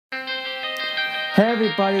Hey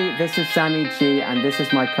everybody, this is Sammy G and this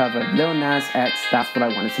is my cover of Lil Nas X, That's What I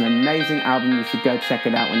Want. It's an amazing album, you should go check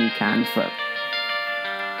it out when you can.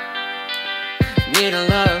 Need a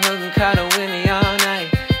love who can cuddle with me all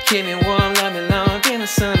night. Keep me warm, love me long, give me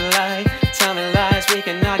sunlight. Tell me lies, we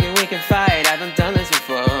can argue, we can fight. I haven't done this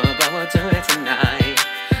before, but we're doing it tonight.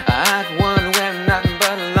 I've one wearing nothing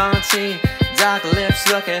but a long tee. Dark lips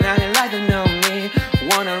looking at me like they know me.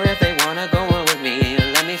 Wonder if they wanna go on with me.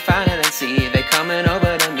 Let me find it and see they coming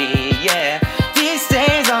over to me, yeah. These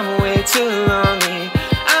days I'm way too lonely.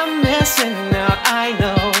 I'm missing out, I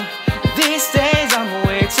know. These days I'm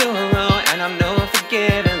way too alone, and I'm known for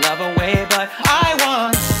giving love away. But I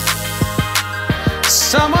want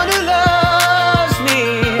someone who loves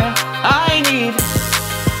me. I need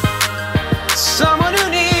someone who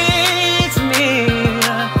needs me.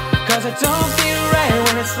 Cause I don't feel right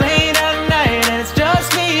when it's late at night and it's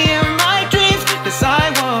just me in my dreams. Cause I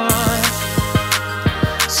want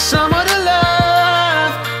someone to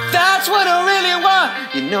love. That's what I really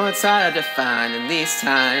want. You know it's hard to find in these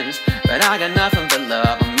times, but I got nothing but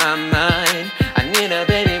love on my mind. I need a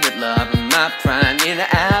baby with love in my prime. Need an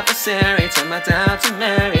adversary, turn my down to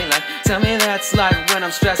marry. Like, tell me that's like when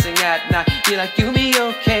I'm stressing at night. Be like, you be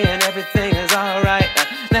okay and everything is alright.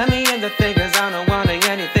 Let me in the thing cause I'm not wanting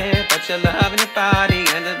anything but your love and your body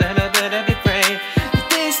and a little bit of your brain.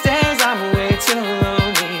 These days I'm way too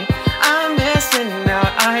lonely. I'm missing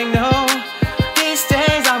out, I know. These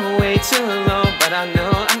days I'm way too alone, but I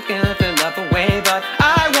know I'm giving love away. But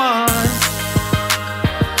I want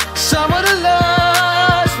someone who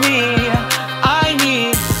loves me. I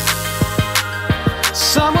need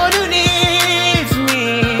someone who needs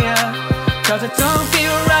me. Cause it don't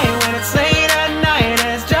feel right when it's late at night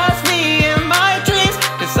and it's just me in my dreams.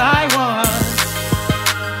 Cause I want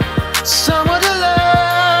someone to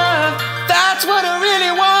love. That's what I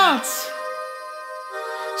really want.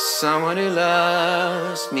 Someone who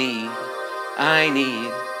loves me. I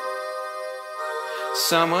need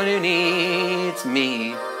someone who needs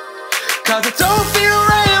me. Cause it don't feel right